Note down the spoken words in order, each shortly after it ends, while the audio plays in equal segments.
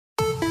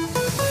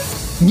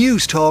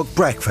Newstalk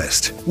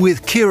Breakfast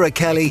with Ciara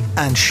Kelly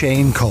and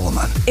Shane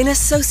Coleman. In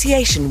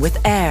association with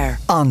AIR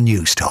On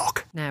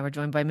Newstalk. Now we're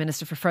joined by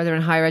Minister for Further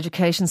and Higher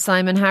Education,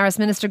 Simon Harris.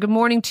 Minister, good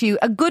morning to you.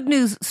 A good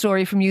news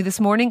story from you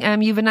this morning.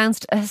 You've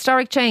announced a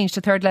historic change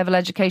to third level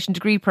education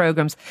degree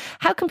programmes.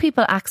 How can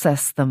people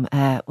access them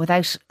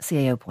without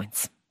CAO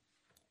points?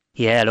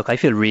 Yeah, look, I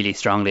feel really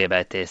strongly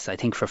about this. I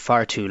think for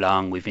far too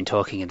long we've been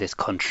talking in this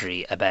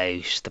country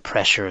about the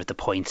pressure of the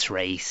points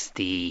race,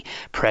 the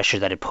pressure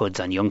that it puts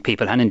on young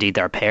people and indeed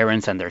their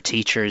parents and their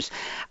teachers,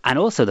 and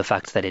also the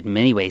fact that it in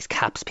many ways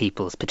caps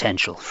people's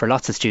potential. For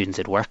lots of students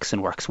it works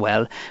and works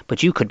well,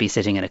 but you could be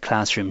sitting in a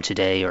classroom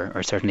today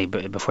or certainly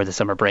before the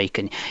summer break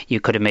and you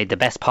could have made the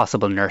best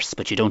possible nurse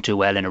but you don't do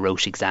well in a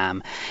rote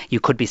exam. You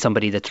could be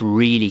somebody that's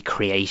really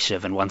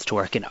creative and wants to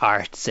work in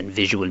arts and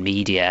visual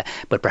media,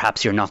 but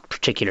perhaps you're not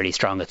particularly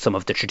strong at some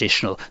of the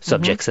traditional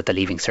subjects that the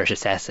Leaving Cert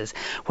assesses.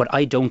 What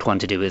I don't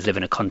want to do is live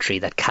in a country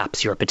that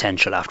caps your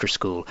potential after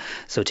school.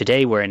 So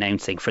today we're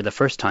announcing for the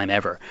first time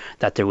ever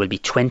that there will be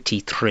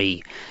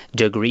 23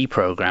 degree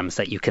programmes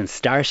that you can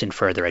start in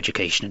further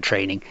education and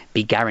training,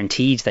 be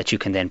guaranteed that you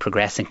can then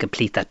progress and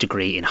complete that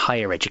degree in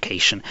higher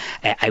education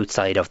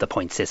outside of the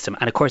point system.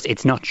 And of course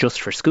it's not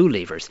just for school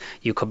leavers.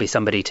 You could be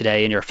somebody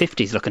today in your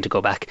 50s looking to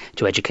go back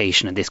to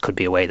education, and this could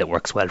be a way that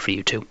works well for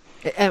you too.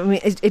 I mean,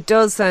 it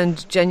does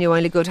sound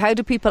genuinely good. How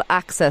do people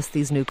access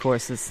these new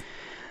courses?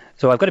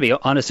 So I've got to be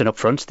honest and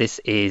upfront. This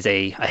is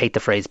I hate the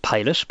phrase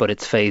pilot, but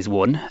it's phase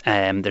one.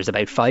 There's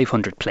about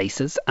 500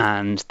 places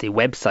and the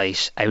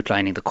website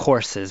outlining the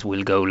courses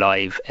will go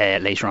live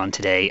later on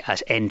today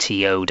at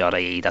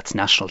nto.ie. That's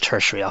National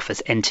Tertiary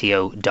Office,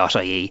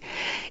 nto.ie.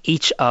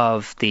 Each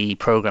of the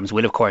programmes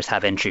will of course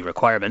have entry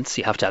requirements.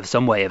 You have to have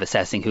some way of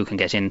assessing who can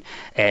get in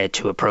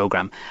to a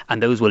programme,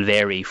 and those will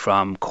vary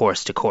from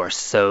course to course.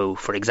 So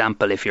for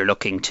example, if you're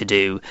looking to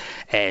do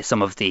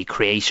some of the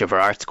creative or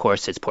arts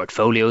courses,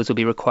 portfolios will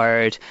be required.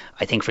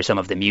 I think for some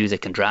of the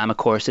music and drama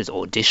courses,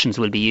 auditions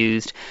will be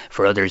used.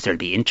 For others, there'll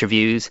be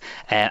interviews.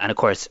 And of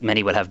course,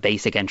 many will have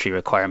basic entry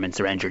requirements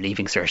around your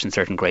Leaving Cert and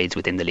certain grades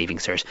within the Leaving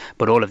Cert.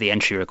 But all of the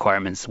entry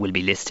requirements will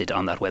be listed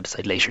on that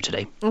website later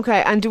today.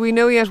 OK, and do we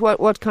know yet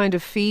what kind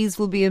of fees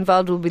will be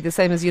involved? Will it be the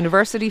same as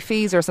university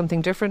fees or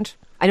something different?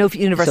 I know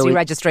university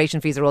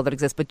registration fees are all that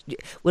exist, but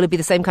will it be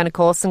the same kind of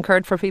costs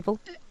incurred for people?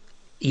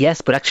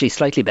 Yes, but actually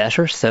slightly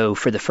better. So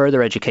for the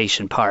further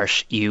education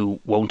part, you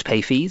won't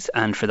pay fees,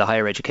 and for the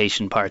higher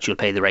education part, you'll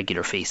pay the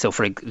regular fee. So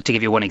to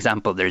give you one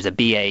example, there's a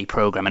BA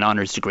programme, an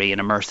honours degree in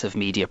immersive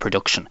media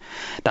production.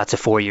 That's a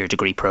 4-year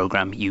degree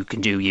programme. You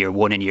can do year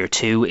 1 and year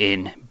 2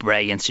 in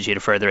Bray Institute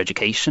of Further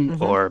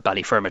Education or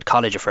Ballyfermot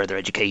College of Further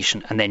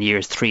Education, and then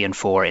years 3 and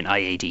 4 in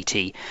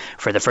IADT.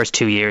 For the first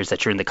 2 years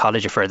that you're in the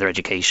College of Further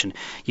Education,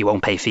 you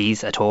won't pay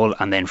fees at all,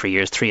 and then for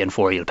years 3 and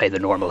 4, you'll pay the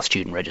normal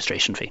student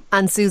registration fee.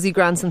 And Susie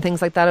grants and things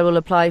like that will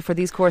apply for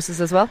these courses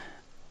as well?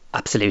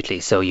 Absolutely.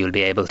 So you'll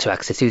be able to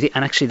access Susie.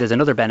 And actually there's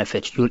another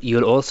benefit.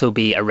 You'll also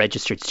be a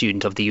registered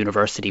student of the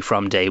university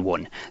from day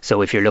one.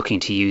 So if you're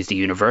looking to use the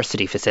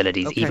university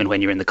facilities, even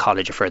when you're in the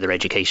College of Further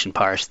Education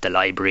part, the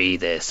library,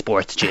 the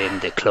sports gym,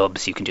 the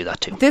clubs, you can do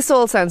that too. This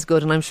all sounds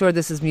good, and I'm sure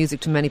this is music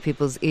to many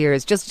people's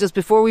ears. Just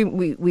before we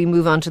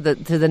move on to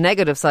the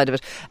negative side of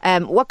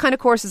it, what kind of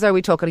courses are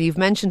we talking? You've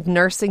mentioned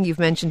nursing, you've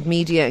mentioned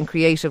media and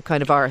creative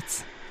kind of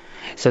arts.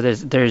 So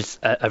there's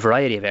a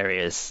variety of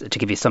areas. To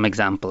give you some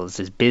examples,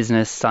 there's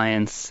business,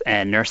 science,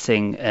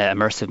 nursing,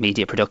 immersive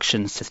media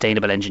production,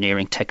 sustainable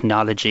engineering,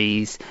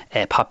 technologies,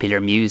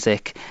 popular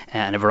music,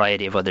 and a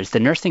variety of others. The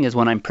nursing is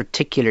one I'm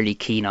particularly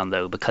keen on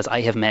though, because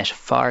I have met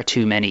far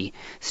too many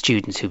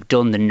students who've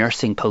done the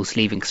nursing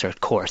post-Leaving Cert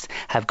course,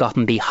 have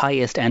gotten the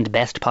highest and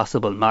best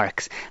possible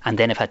marks, and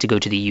then have had to go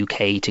to the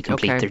UK to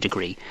complete their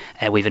degree.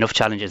 We've enough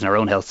challenges in our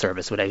own health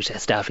service without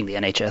staffing the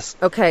NHS.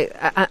 Okay,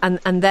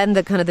 and then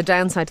the kind of the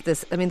downside to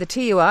this, I mean, the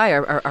TUI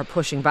are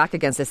pushing back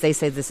against this. They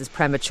say this is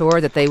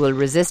premature, that they will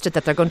resist it,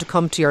 that they're going to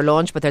come to your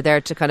launch, but they're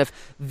there to kind of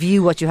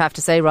view what you have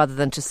to say rather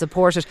than to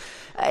support it.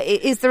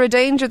 Is there a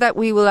danger that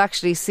we will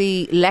actually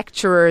see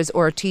lecturers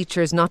or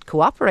teachers not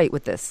cooperate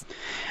with this?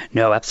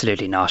 No,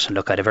 absolutely not. And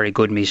look, I had a very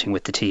good meeting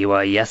with the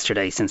TUI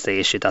yesterday since they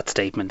issued that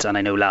statement, and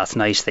I know last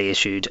night they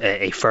issued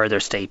a further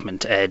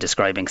statement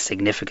describing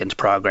significant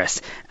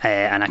progress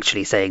and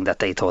actually saying that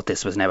they thought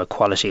this was now a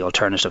quality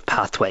alternative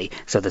pathway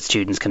so that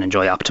students can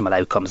enjoy optimal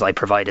outcomes. I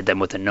provided them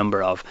with a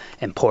number of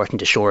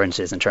important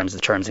assurances in terms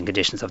of the terms and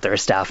conditions of their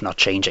staff not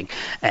changing.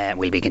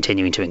 We'll be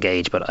continuing to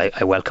engage, but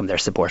I welcome their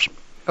support.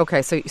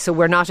 Okay, so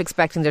we're not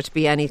expecting there to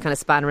be any kind of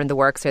spanner in the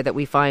works here, that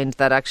we find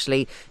that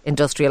actually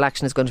industrial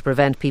action is going to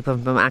prevent people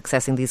from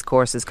accessing these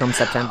courses come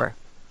September?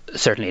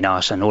 Certainly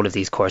not, and all of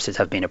these courses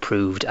have been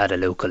approved at a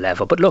local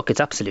level. But look, it's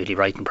absolutely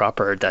right and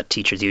proper that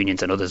teachers'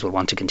 unions and others will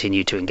want to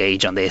continue to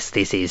engage on this.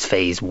 This is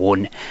phase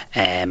one,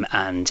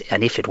 and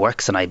if it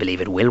works, and I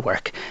believe it will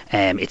work,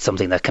 it's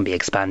something that can be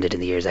expanded in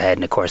the years ahead,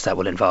 and of course that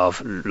will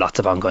involve lots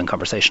of ongoing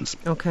conversations.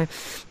 Okay.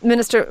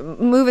 Minister,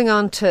 moving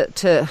on to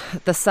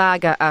the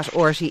saga at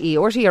RTE.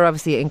 RTE are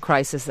obviously in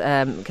crisis.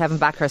 Kevin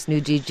Backhurst,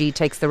 new DG,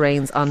 takes the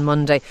reins on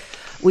Monday.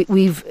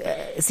 we've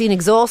seen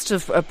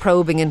exhaustive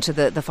probing into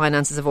the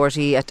finances of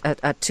RTE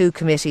at two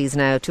committees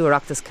now, two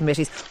Oireachtas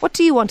committees. What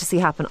do you want to see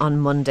happen on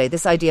Monday?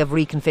 This idea of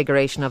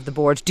reconfiguration of the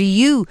board. Do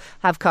you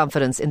have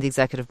confidence in the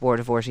executive board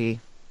of RTE?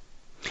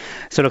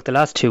 So look, the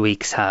last 2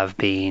 weeks have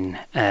been,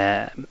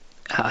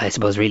 I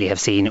suppose, really have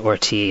seen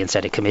RTE,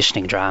 instead of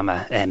commissioning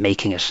drama,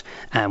 making it,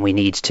 and we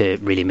need to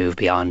really move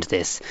beyond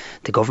this.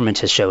 The government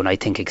has shown, I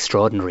think,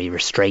 extraordinary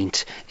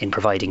restraint in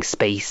providing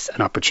space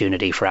and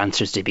opportunity for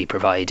answers to be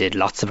provided.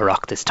 Lots of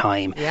Oireachtas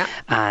time,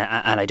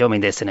 and I don't mean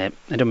this I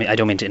don't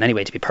mean in any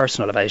way to be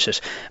personal about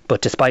it.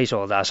 But despite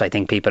all that, I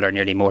think people are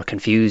nearly more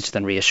confused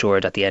than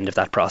reassured at the end of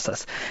that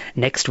process.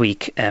 Next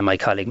week, my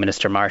colleague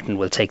Minister Martin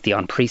will take the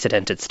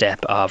unprecedented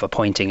step of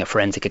appointing a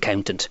forensic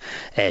accountant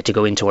to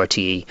go into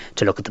RTE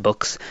to look at the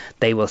books.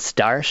 They will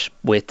start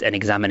with an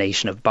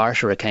examination of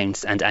barter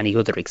accounts and any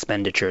other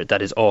expenditure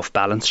that is off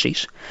balance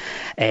sheet.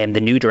 The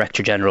new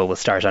Director General will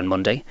start on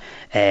Monday.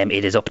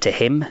 It is up to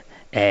him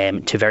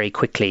to very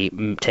quickly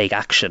take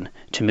action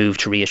to move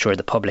to reassure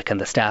the public and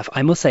the staff.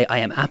 I must say I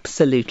am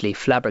absolutely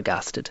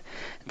flabbergasted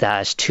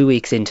that 2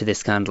 weeks into this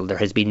scandal there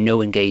has been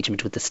no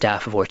engagement with the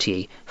staff of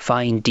RTE.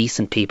 Fine,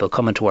 decent people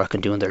coming to work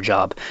and doing their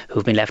job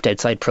who've been left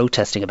outside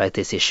protesting about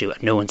this issue,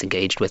 and no one's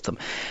engaged with them.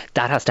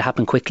 That has to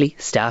happen quickly.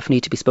 Staff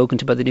need to be spoken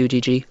to by the new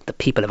DG. The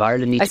people of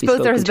Ireland need to be spoken to. I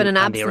suppose there has been an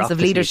absence of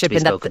leadership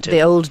in that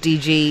the old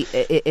DG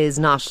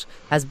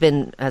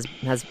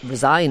has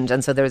resigned,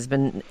 and so there's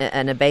been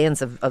an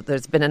abeyance of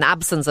there's been an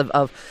absence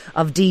of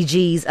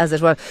DGs, as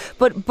it were.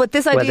 But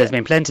this idea... Well,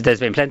 there's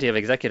been plenty of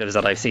executives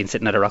that I've seen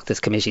sitting at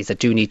Oireachtas committees that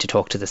do need to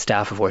talk to the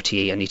staff of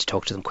RTE and need to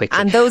talk to them quickly.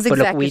 And those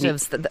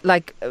executives,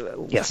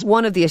 yes.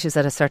 One of the issues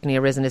that has certainly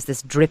arisen is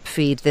this drip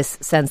feed, this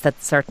sense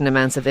that certain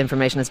amounts of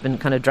information has been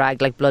kind of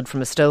dragged like blood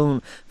from a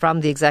stone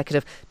from the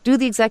executive. Do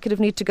the executive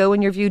need to go,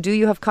 in your view? Do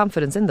you have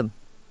confidence in them?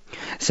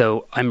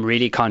 So I'm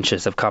really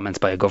conscious of comments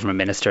by a government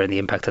minister and the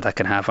impact that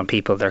can have on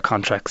people, their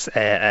contracts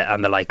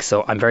and the like.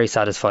 So I'm very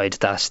satisfied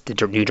that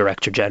the new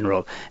Director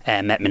General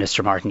met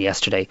Minister Martin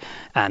yesterday,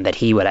 and that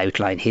he will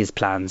outline his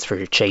plans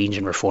for change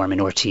and reform in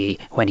RTE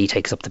when he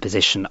takes up the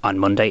position on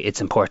Monday. It's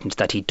important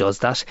that he does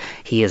that.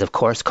 He is, of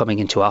course, coming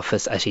into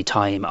office at a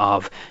time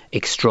of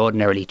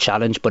extraordinarily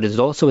challenge, but it is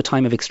also a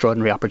time of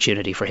extraordinary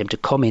opportunity for him to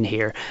come in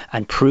here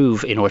and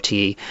prove in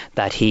RTE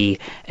that he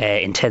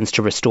intends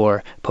to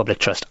restore public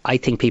trust. I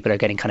think people are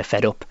getting kind of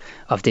fed up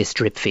of this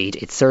drip feed.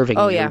 It's serving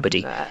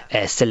nobody.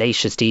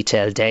 Salacious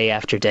detail day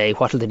after day.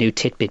 What will the new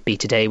tidbit be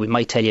today? We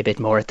might tell you a bit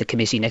more at the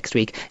committee next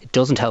week. It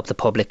doesn't help the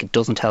public, it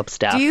doesn't help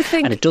staff,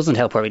 and it doesn't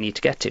help where we need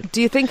to get to.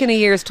 Do you think in a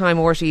year's time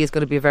RTE is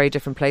going to be a very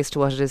different place to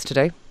what it is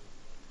today?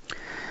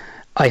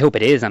 I hope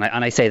it is, and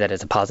I say that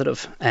as a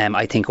positive.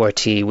 I think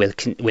RTE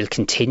will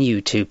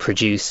continue to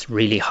produce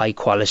really high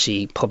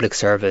quality public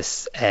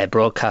service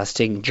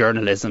broadcasting,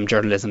 journalism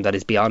that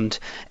is beyond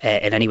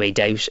in any way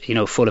doubt,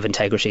 full of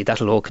integrity.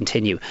 That'll all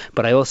continue.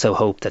 But I also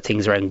hope that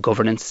things around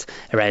governance,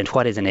 around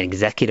what is an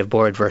executive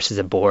board versus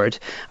a board,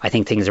 I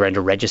think things around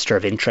a register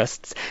of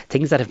interests,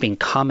 things that have been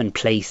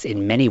commonplace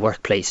in many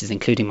workplaces,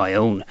 including my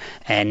own,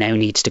 now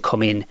needs to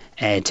come in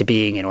to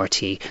being in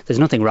RTE. There's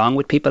nothing wrong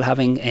with people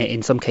having,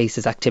 in some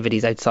cases,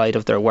 activities outside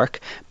of their work,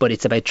 but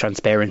it's about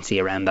transparency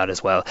around that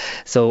as well.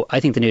 So I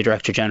think the new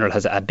Director General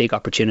has a big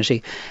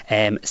opportunity.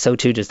 So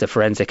too does the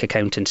forensic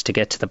accountant to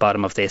get to the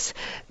bottom of this.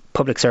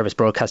 Public service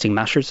broadcasting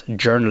matters,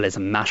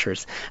 journalism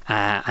matters,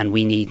 and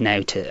we need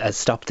now to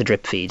stop the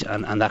drip feed,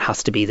 and that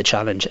has to be the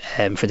challenge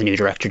for the new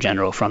Director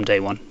General from day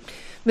one.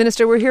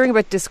 Minister, we're hearing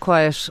about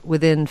disquiet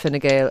within Fine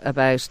Gael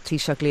about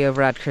Taoiseach Leo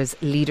Varadkar's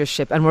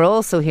leadership, and we're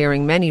also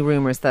hearing many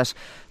rumours that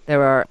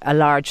there are a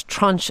large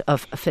tranche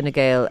of Fine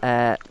Gael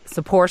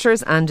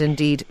supporters and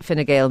indeed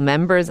Fine Gael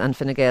members and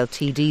Fine Gael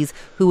TDs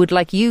who would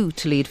like you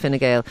to lead Fine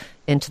Gael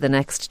into the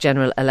next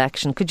general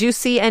election. Could you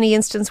see any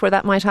instance where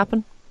that might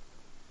happen?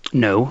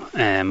 No,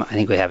 I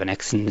think we have an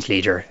excellent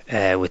leader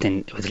with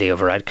Leo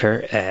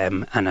Varadkar,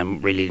 and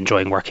I'm really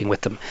enjoying working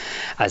with them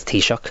as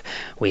Taoiseach.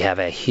 We have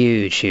a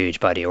huge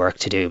body of work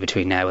to do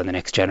between now and the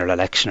next general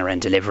election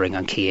around delivering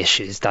on key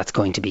issues. That's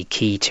going to be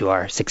key to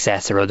our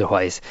success or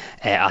otherwise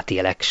at the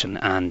election,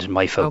 and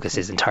my focus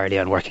is entirely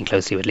on working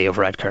closely with Leo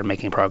Varadkar and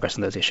making progress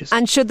on those issues.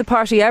 And should the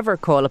party ever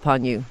call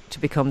upon you to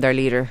become their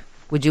leader,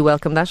 would you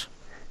welcome that?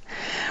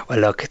 Well,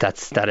 look,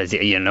 that is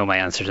my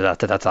answer to that.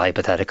 That's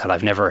hypothetical.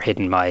 I've never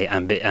hidden my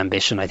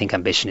ambition. I think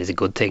ambition is a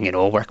good thing in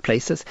all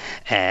workplaces,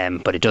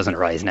 but it doesn't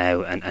arise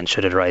now, and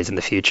should it arise in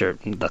the future,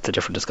 that's a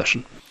different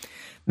discussion.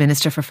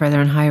 Minister for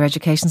Further and Higher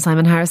Education,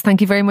 Simon Harris, thank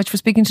you very much for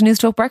speaking to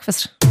Newstalk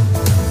Breakfast.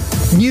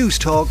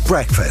 Newstalk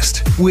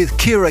Breakfast with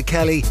Ciara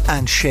Kelly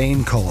and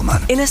Shane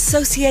Coleman. In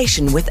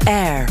association with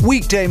AIR.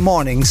 Weekday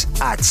mornings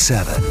at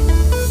 7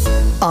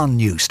 on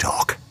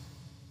Newstalk.